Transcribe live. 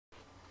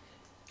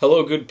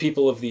Hello, good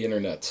people of the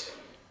internet.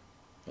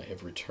 I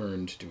have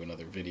returned to do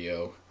another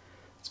video.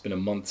 It's been a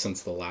month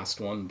since the last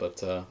one, but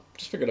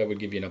just figured I would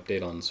give you an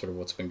update on sort of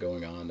what's been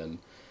going on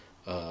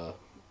and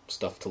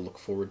stuff to look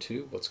forward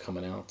to, what's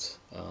coming out.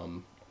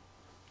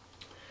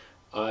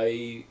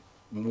 I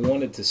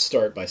wanted to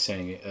start by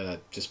saying,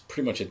 just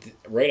pretty much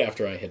right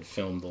after I had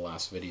filmed the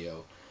last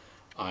video,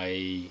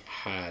 I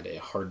had a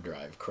hard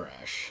drive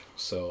crash.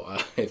 So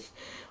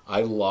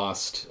I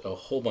lost a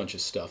whole bunch of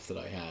stuff that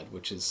I had,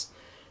 which is,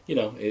 you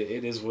know,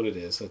 it is what it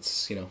is.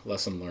 It's, you know,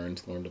 lesson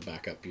learned. Learn to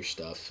back up your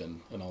stuff and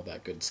all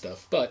that good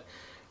stuff. But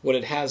what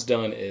it has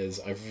done is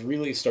I've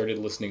really started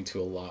listening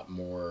to a lot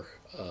more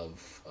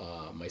of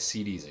my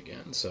CDs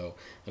again. So,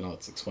 and I'll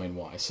explain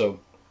why. So,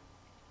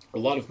 a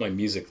lot of my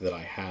music that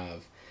I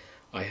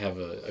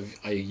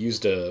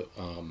used a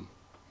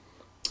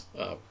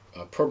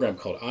program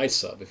called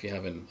iSub. If you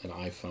have an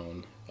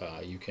iPhone,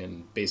 you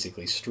can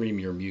basically stream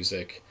your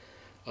music,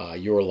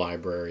 your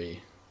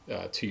library,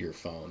 to your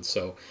phone.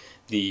 So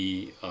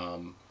the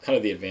kind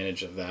of the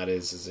advantage of that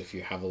is if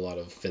you have a lot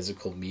of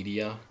physical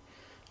media,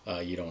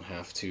 you don't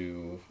have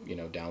to, you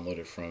know, download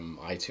it from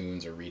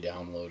iTunes or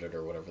re-download it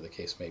or whatever the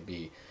case may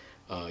be.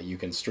 You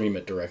can stream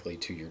it directly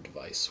to your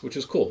device, which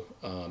is cool.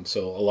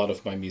 So a lot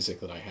of my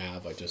music that I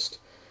have, I just,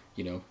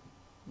 you know,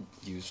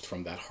 used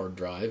from that hard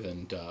drive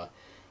and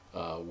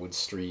would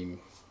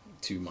stream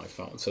to my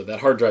phone. So that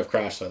hard drive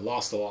crashed. I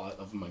lost a lot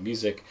of my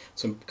music.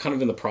 So I'm kind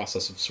of in the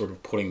process of sort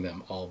of putting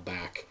them all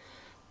back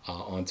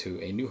onto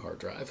a new hard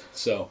drive.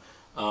 So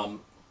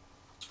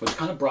which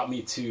kind of brought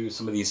me to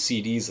some of these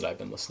CDs that I've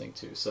been listening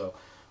to. So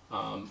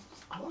I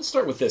want to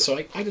start with this. So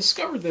I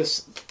discovered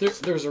this.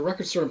 There's a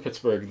record store in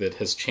Pittsburgh that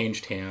has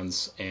changed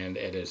hands and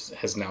it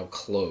has now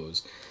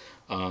closed.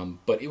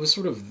 But it was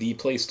sort of the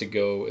place to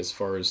go as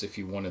far as if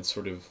you wanted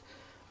sort of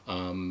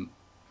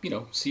you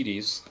know,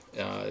 CDs.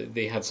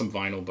 They had some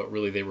vinyl, but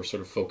really they were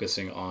sort of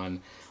focusing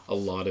on a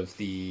lot of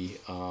the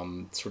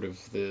sort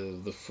of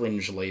the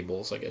fringe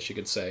labels, I guess you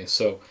could say.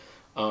 So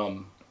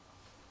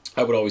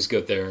I would always go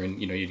there and,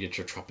 you know, you'd get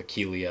your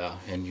Tropicalia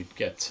and you'd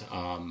get,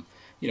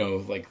 you know,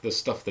 like the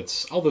stuff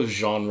that's all those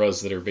genres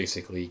that are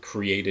basically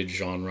created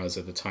genres.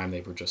 At the time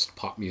they were just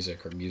pop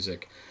music or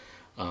music.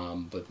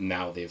 But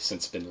now they've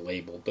since been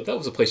labeled. But that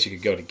was a place you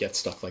could go to get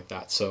stuff like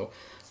that. So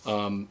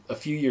a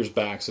few years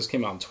back, so this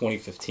came out in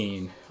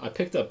 2015, I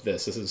picked up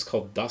this. This is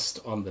called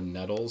Dust on the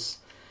Nettles.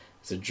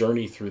 It's a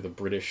journey through the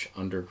British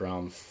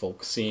underground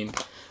folk scene.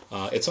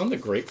 It's on the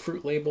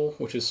Grapefruit label,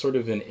 which is sort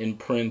of an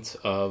imprint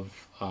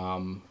of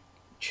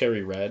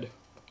Cherry Red.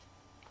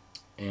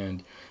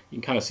 And you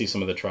can kind of see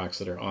some of the tracks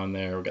that are on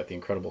there. We've got the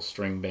Incredible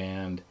String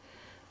Band.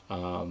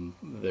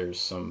 There's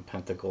some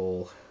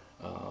Pentacle.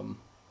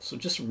 So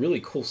just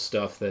really cool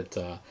stuff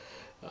that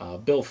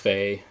Bill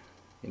Fay,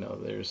 you know,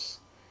 there's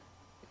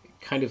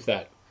kind of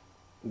that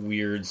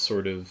weird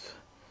sort of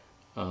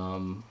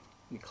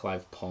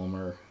Clive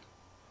Palmer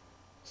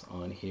is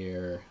on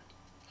here.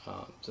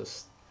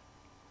 Just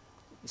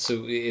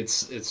so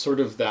it's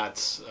sort of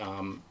that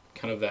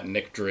kind of that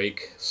Nick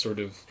Drake sort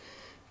of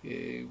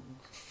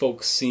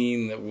folk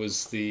scene that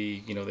was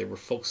the, you know, they were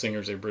folk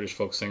singers, they were British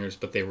folk singers,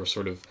 but they were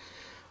sort of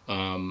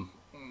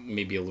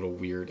maybe a little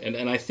weird.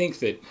 And I think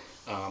that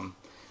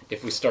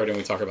if we start and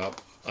we talk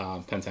about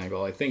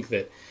Pentangle, I think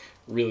that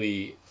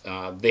really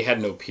they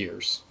had no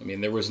peers. I mean,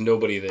 there was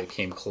nobody that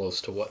came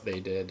close to what they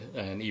did.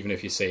 And even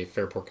if you say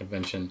Fairport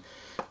Convention,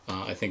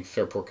 I think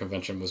Fairport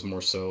Convention was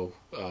more so,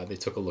 they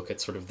took a look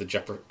at sort of the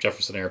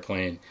Jefferson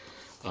Airplane,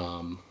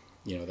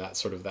 you know, that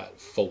sort of that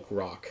folk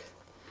rock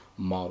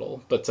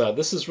model. But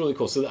this is really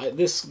cool. So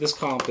this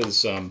comp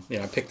is, you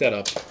know, I picked that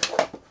up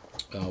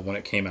when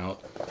it came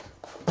out.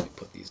 Let me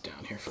put these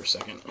down here for a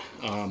second.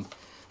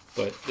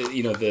 But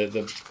you know,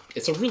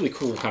 it's a really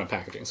cool kind of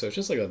packaging. So it's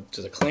just like a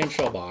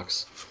clamshell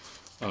box,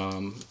 3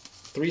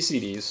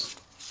 CDs,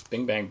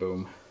 bing bang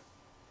boom,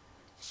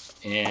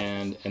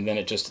 and then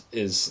it just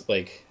is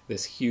like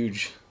this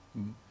huge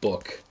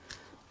book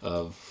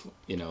of,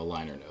 you know,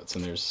 liner notes,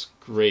 and there's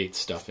great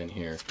stuff in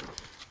here.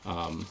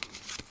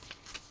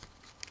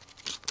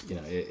 You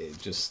know, it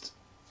just,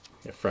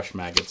 you know, Fresh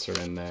Maggots are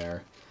in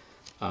there.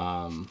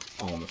 All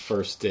on the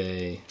First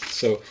Day.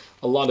 So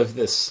a lot of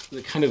this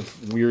the kind of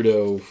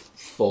weirdo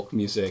folk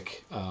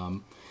music.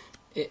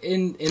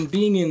 In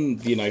being in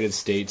the United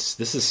States,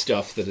 this is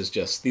stuff that is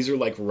just, these are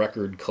like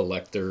record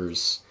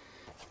collectors.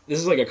 This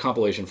is like a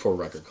compilation for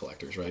record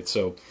collectors, right?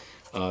 So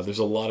there's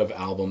a lot of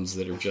albums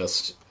that are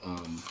just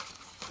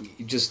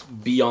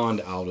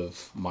beyond out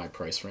of my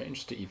price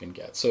range to even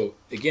get. So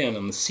again,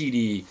 on the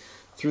CD,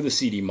 through the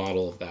CD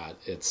model of that,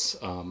 it's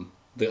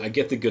I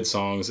get the good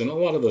songs, and a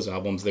lot of those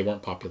albums, they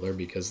weren't popular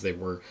because they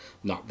were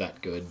not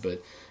that good,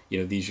 but, you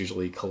know, these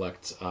usually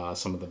collect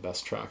some of the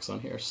best tracks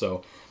on here.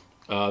 So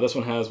this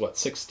one has, what,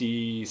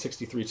 63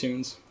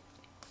 tunes?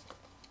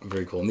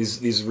 Very cool. And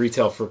these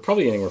retail for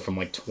probably anywhere from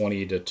like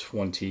 $20 to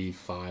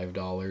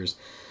 $25.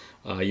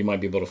 You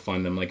might be able to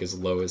find them like as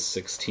low as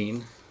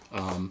 16.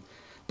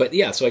 But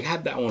yeah, so I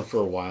had that one for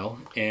a while,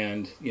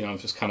 and, you know, I'm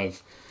just kind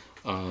of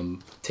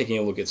taking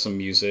a look at some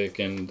music,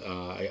 and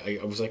I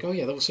was like, oh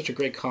yeah, that was such a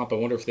great comp. I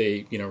wonder if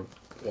they,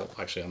 well,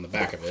 actually on the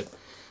back of it,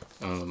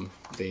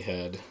 they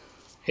had,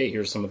 hey,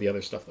 here's some of the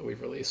other stuff that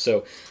we've released.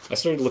 So I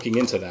started looking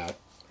into that,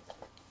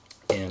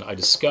 and I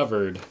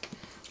discovered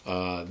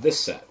this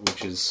set,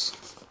 which is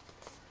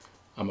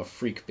I'm a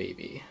Freak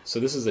Baby. So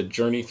this is a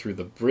journey through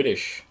the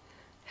British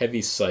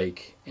heavy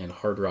psych and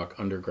hard rock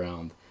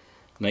underground,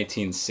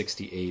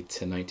 1968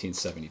 to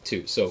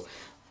 1972. So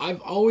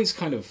I've always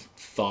kind of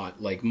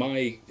thought, like,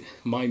 my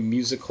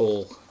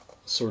musical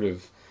sort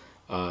of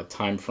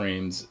time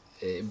frames,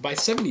 by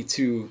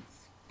 72,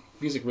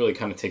 music really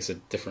kind of takes a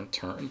different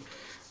turn.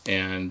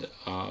 And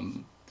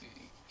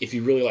if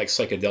you really like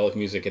psychedelic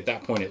music, at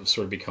that point it was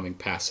sort of becoming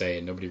passe,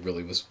 and nobody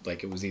really was,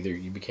 like, it was either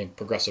you became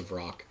progressive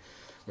rock,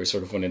 or you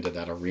sort of went into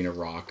that arena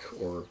rock,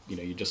 or,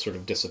 you just sort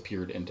of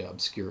disappeared into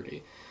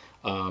obscurity.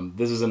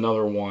 This is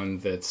another one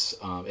that's,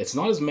 it's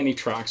not as many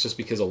tracks, just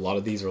because a lot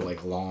of these are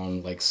like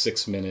long, like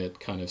 6-minute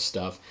kind of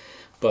stuff.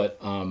 But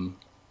I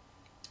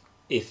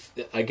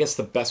guess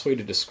the best way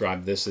to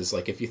describe this is,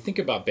 like, if you think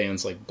about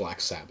bands like Black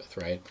Sabbath,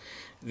 right?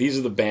 These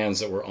are the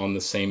bands that were on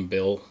the same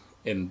bill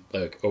in,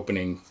 like,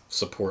 opening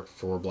support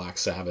for Black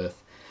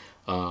Sabbath.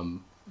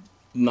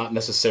 Not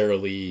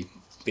necessarily,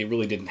 they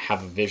really didn't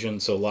have a vision.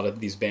 So a lot of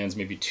these bands,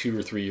 maybe 2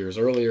 or 3 years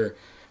earlier,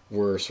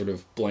 were sort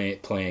of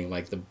playing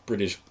like the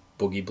British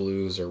boogie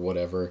blues or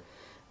whatever,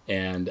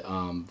 and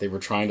they were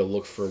trying to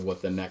look for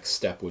what the next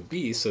step would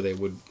be. So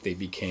they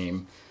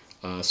became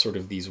sort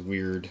of these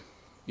weird,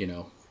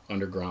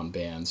 underground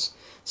bands.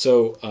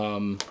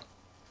 So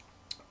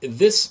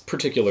this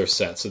particular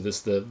set, so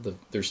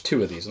there's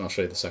 2 of these, and I'll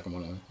show you the second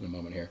one in a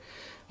moment here.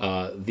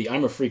 The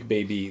I'm a Freak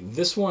Baby.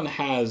 This one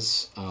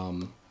has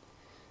so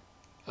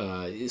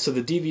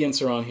the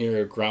Deviants are on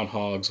here,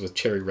 Groundhogs with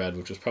Cherry Red,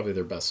 which was probably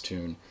their best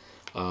tune.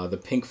 The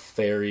Pink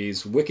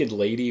Fairies, Wicked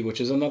Lady,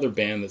 which is another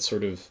band that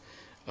sort of,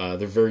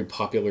 they're very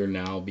popular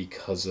now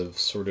because of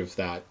sort of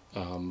that,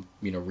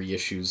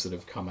 reissues that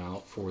have come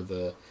out for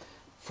the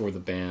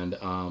band.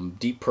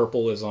 Deep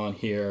Purple is on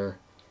here.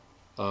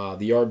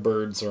 The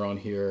Yardbirds are on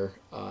here,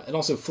 and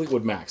also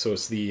Fleetwood Mac. So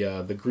it's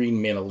the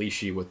green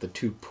Manalishi with the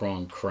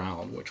 2-pronged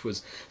crown,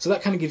 so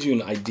that kind of gives you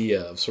an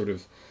idea of sort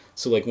of,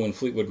 so like when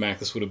Fleetwood Mac,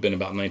 this would have been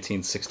about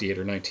 1968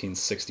 or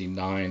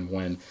 1969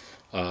 when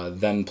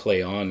Then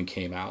Play On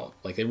came out.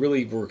 Like, they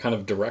really were kind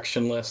of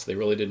directionless. They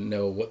really didn't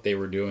know what they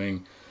were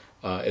doing,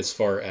 as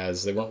far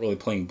as they weren't really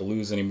playing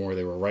blues anymore.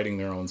 They were writing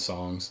their own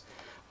songs.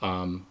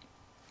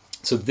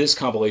 So this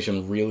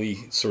compilation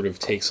really sort of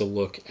takes a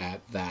look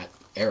at that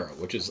era,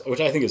 which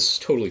I think is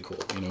totally cool.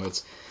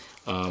 It's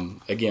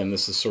again,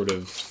 this is sort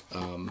of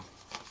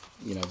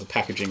the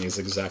packaging is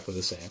exactly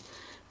the same.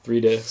 3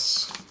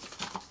 discs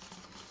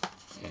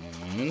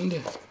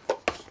and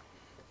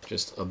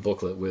just a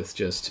booklet with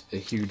just a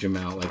huge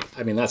amount. Like,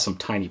 I mean, that's some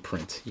tiny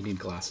print. You need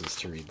glasses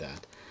to read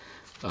that.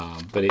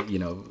 But it,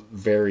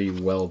 very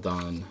well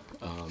done.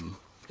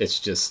 It's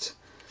just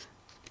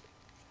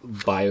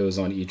bios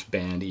on each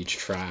band, each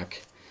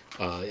track.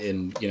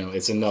 And,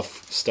 it's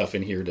enough stuff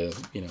in here to,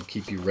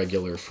 keep you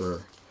regular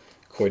for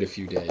quite a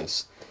few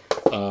days.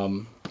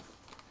 I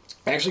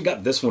actually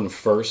got this one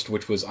first,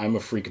 which was I'm a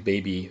Freak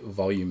Baby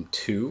Volume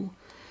 2.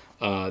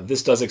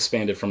 This does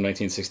expand it from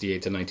 1968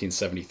 to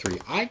 1973.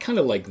 I kind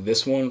of like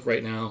this one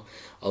right now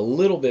a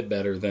little bit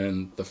better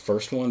than the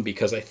first one,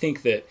 because I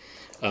think that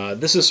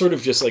this is sort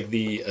of just like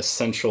the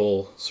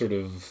essential sort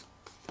of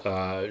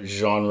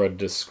genre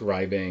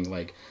describing,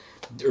 like,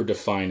 or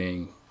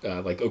defining,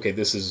 like, okay,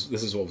 this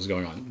is what was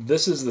going on.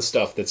 This is the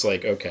stuff that's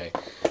like, okay,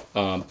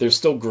 there's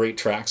still great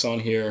tracks on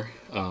here.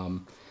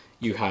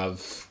 You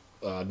have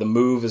The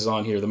Move is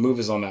on here. The Move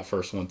is on that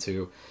first one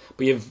too.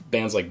 But you have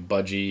bands like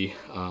Budgie,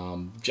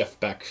 Jeff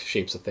Beck,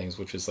 Shapes of Things,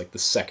 which is like the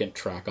second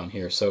track on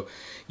here. So,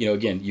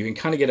 again, you can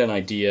kind of get an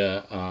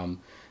idea.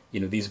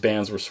 These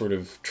bands were sort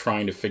of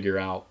trying to figure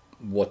out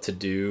what to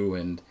do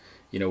and,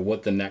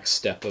 what the next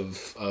step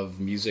of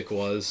music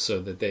was,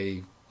 so that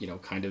they,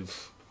 kind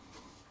of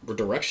were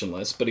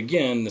directionless. But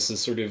again, this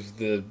is sort of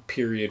the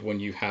period when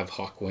you have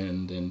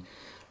Hawkwind and,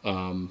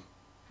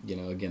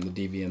 again,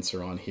 the Deviants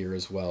are on here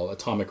as well.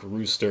 Atomic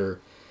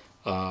Rooster,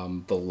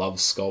 the Love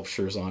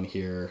Sculptures on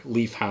here.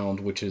 Leaf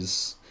Hound, which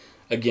is,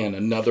 again,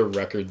 another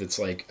record that's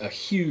like a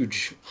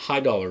huge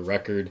 $high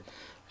record.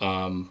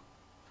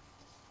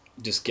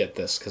 Just get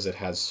this, because it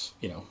has,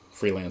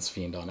 Freelance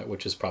Fiend on it,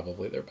 which is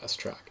probably their best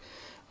track.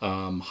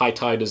 High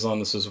Tide is on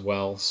this as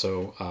well.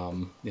 So,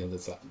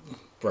 that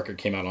record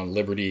came out on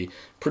Liberty.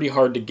 Pretty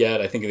hard to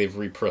get. I think they've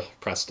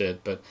repressed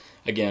it. But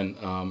again,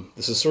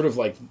 this is sort of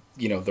like,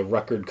 the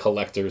record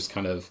collector's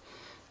kind of,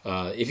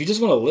 if you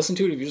just want to listen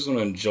to it, if you just want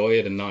to enjoy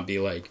it and not be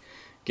like,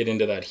 get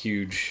into that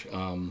huge,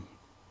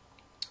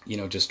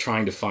 just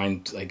trying to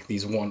find like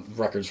these one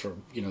records for,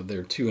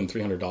 they're $200 and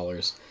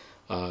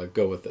 $300,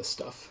 go with this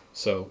stuff.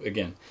 So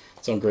again,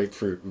 it's on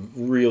Grapefruit.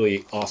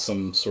 Really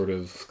awesome sort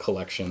of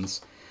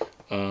collections.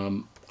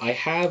 I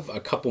have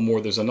a couple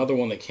more. There's another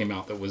one that came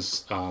out that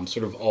was sort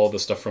of all the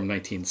stuff from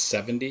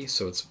 1970,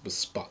 so it was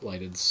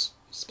spotlighted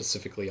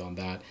specifically on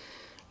that.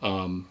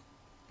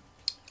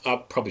 I'll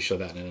probably show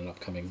that in an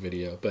upcoming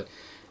video. But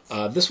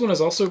this one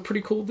is also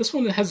pretty cool. This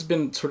one has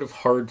been sort of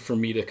hard for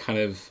me to kind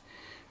of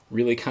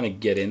really kind of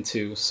get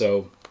into.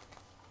 So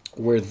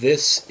where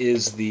this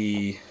is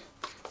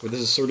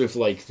sort of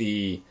like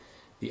the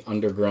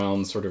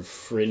underground sort of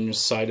fringe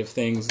side of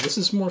things, this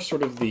is more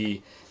sort of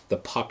the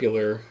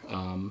popular.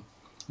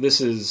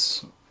 This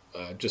is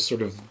just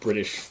sort of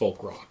British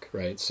folk rock,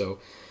 right? So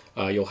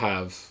you'll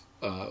have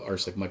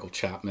artists like Michael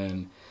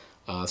Chapman,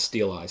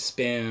 Steel Eye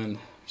Spawn,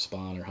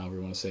 or however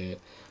you want to say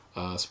it,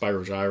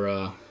 Spyro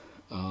Gyra,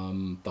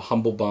 the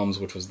Humble Bums,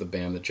 which was the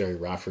band that Jerry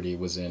Rafferty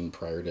was in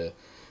prior to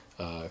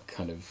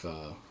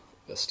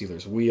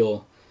Steelers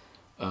Wheel.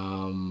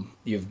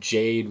 You have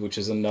Jade, which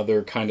is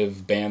another kind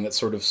of band that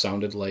sort of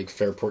sounded like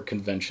Fairport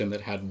Convention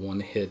that had one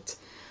hit.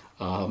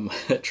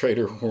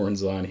 Trader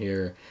Horns on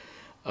here.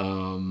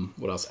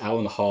 What else?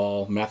 Alan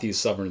Hall, Matthew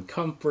Southern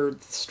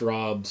Comfort,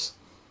 Straubs,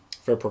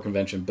 Fairport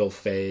Convention, Bill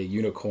Fay,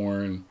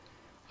 Unicorn,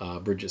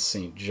 Bridget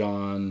St.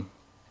 John,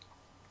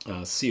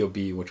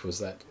 COB, which was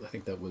that, I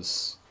think that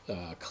was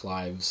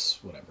Clive's,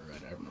 whatever, I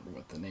don't remember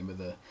what the name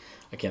of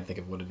I can't think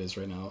of what it is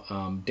right now.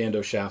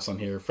 Dando Shafts on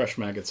here, Fresh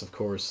Maggots, of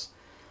course,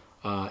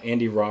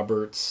 Andy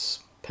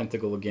Roberts,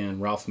 Pentacle again,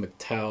 Ralph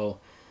McTell.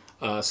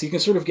 So you can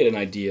sort of get an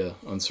idea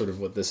on sort of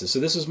what this is. So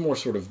this is more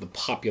sort of the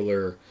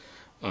popular,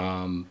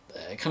 kind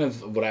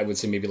of what I would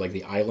say maybe like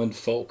the island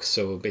folk.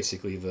 So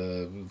basically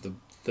the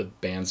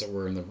bands that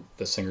were in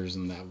the singers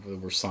and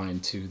that were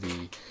signed to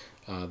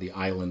the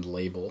island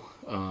label.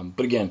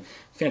 But again,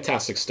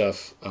 fantastic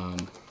stuff.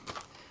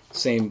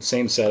 Same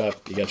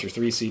setup. You got your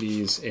 3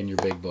 CDs and your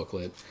big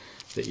booklet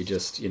that you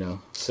just,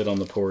 sit on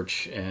the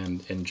porch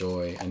and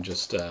enjoy. And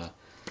just,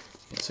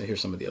 so here's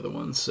some of the other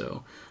ones.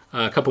 So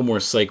a couple more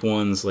Psych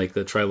ones, like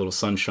the Try a Little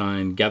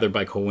Sunshine. Gathered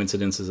by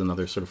Coincidence is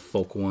another sort of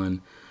folk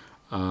one.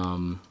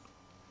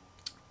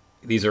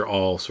 These are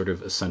all sort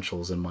of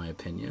essentials in my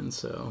opinion.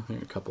 So here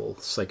are a couple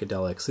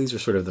psychedelics. These are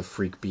sort of the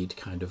freak beat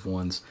kind of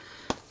ones.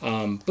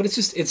 But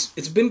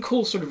it's been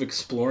cool sort of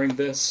exploring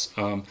this.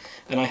 And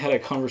I had a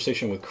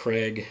conversation with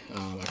Craig.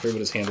 I forget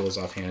what his handle is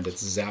offhand.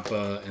 It's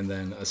Zappa and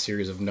then a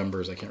series of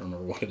numbers. I can't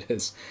remember what it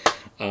is.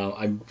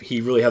 He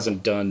really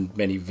hasn't done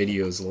many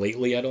videos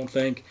lately, I don't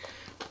think.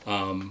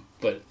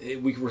 But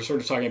we were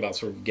sort of talking about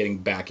sort of getting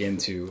back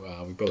into,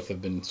 we both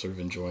have been sort of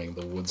enjoying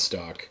the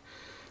Woodstock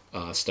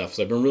stuff.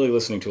 So I've been really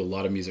listening to a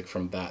lot of music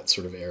from that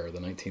sort of era,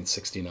 the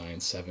 1969,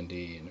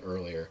 70, and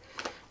earlier.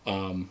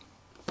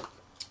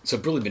 So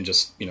I've really been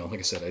just, like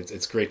I said,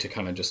 it's great to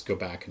kind of just go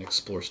back and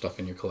explore stuff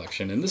in your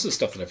collection. And this is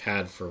stuff that I've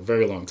had for a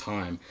very long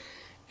time.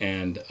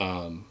 And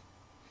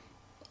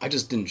I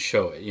just didn't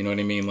show it, you know what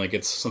I mean? Like,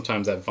 it's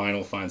sometimes that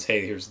vinyl finds,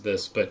 hey, here's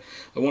this. But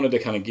I wanted to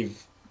kind of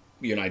give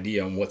you an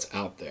idea on what's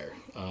out there.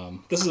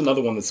 This is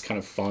another one that's kind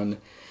of fun.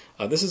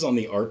 This is on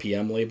the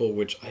RPM label,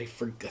 which I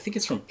think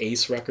it's from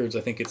Ace Records.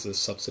 I think it's a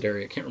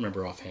subsidiary. I can't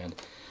remember offhand.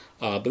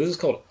 But this is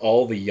called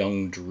All the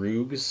Young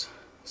Droogs.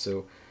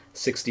 So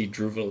 60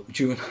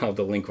 juvenile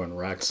delinquent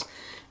wrecks.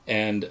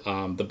 And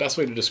the best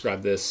way to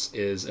describe this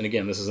is, and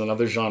again, this is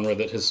another genre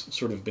that has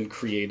sort of been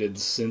created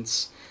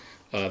since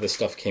this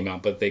stuff came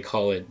out, but they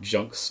call it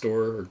junk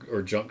store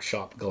or junk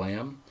shop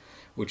glam,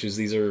 which is,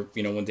 these are,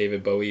 when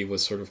David Bowie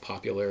was sort of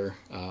popular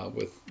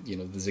with, the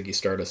Ziggy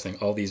Stardust thing,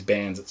 all these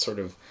bands that sort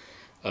of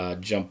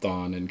jumped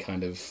on and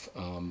kind of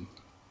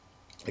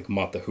like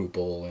Mott the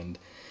Hoople and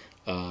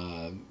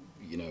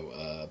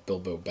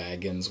Bilbo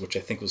Baggins, which I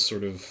think was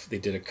sort of, they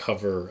did a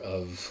cover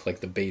of like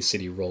the Bay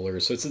City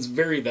Rollers. So it's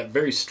that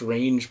very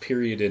strange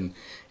period in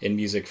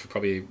music for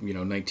probably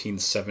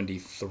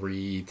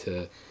 1973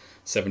 to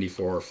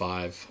 74 or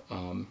 5.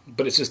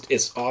 But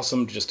it's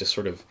awesome just to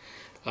sort of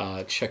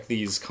check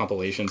these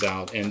compilations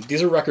out, and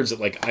these are records that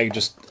like I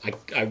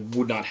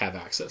would not have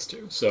access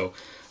to. So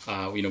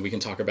we can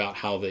talk about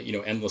how the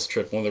Endless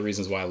Trip, one of the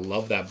reasons why I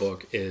love that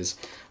book is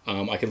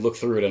I could look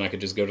through it and I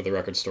could just go to the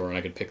record store and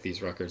I could pick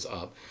these records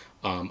up.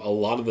 A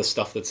lot of the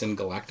stuff that's in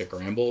Galactic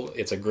Ramble,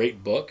 it's a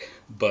great book,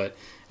 but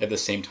at the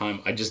same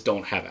time I just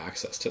don't have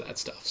access to that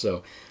stuff.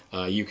 So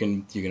you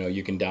can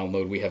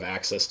download, we have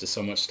access to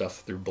so much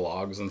stuff through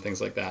blogs and things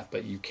like that,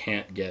 but you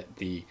can't get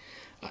the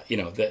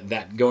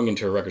that going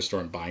into a record store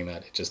and buying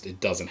that, it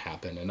doesn't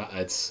happen. And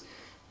it's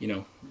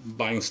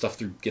buying stuff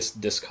through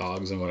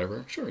Discogs and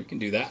whatever, sure, you can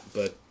do that,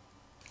 but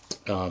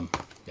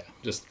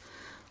just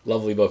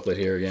lovely booklet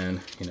here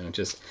again, and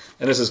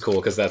this is cool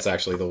because that's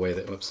actually the way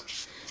that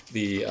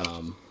the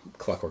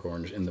Clockwork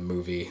Orange in the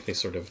movie, they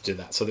sort of did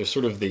that. So there's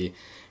sort of the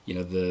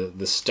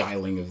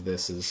styling of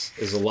this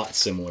is a lot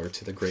similar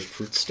to the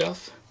Grapefruit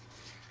stuff.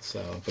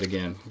 So, but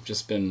again,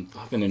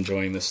 I've been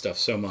enjoying this stuff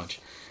so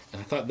much, and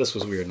I thought this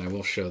was weird, and I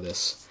will show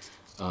this.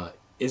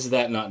 Is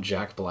that not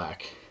Jack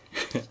Black?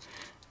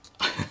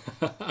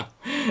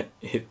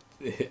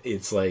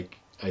 It's like,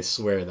 I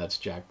swear that's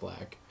Jack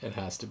Black. It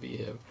has to be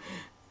him.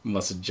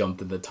 Must have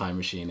jumped in the time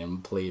machine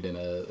and played in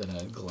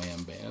a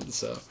glam band.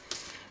 So,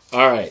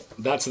 all right,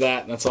 that's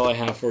that. That's all I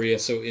have for you.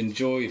 So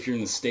enjoy. If you're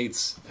in the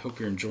States, I hope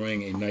you're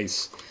enjoying a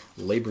nice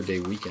Labor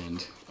Day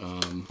weekend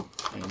and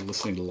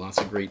listening to lots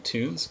of great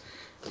tunes.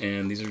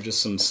 And these are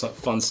just some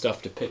fun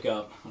stuff to pick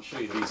up. I'll show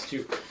you these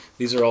too.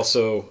 These are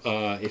also,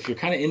 if you're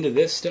kind of into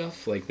this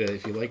stuff, like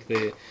if you like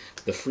the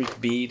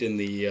freak beat and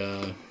the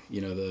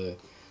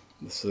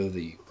sort of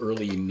the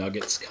early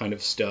Nuggets kind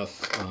of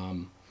stuff,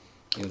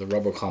 the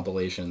Rubber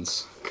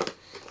compilations.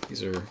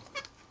 These are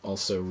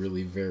also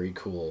really very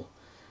cool.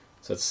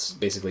 So that's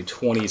basically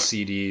 20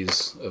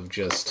 CDs of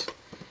just,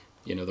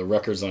 the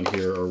records on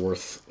here are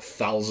worth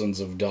thousands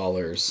of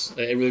dollars.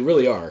 They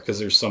really are, because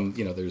there's some,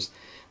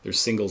 there's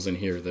singles in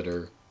here that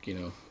are,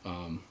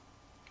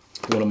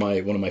 one of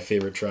my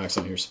favorite tracks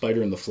on here,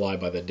 "Spider and the Fly"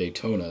 by the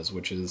Daytonas,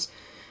 which is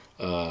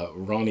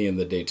Ronnie and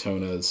the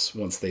Daytonas.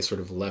 Once they sort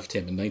of left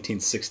him in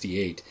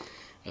 1968,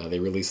 they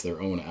released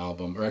their own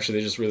album, or actually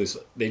they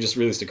just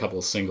released a couple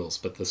of singles.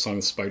 But the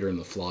song "Spider and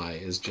the Fly"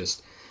 is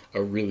just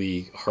a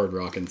really hard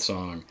rocking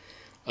song.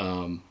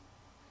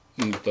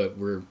 But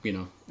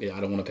I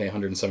don't want to pay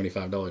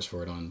 $175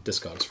 for it on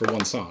Discogs for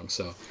one song,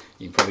 so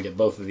you can probably get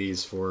both of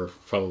these for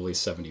probably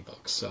 $70.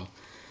 So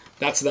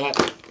that's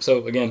that.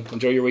 So again,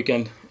 enjoy your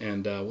weekend,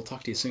 and we'll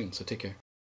talk to you soon. So take care.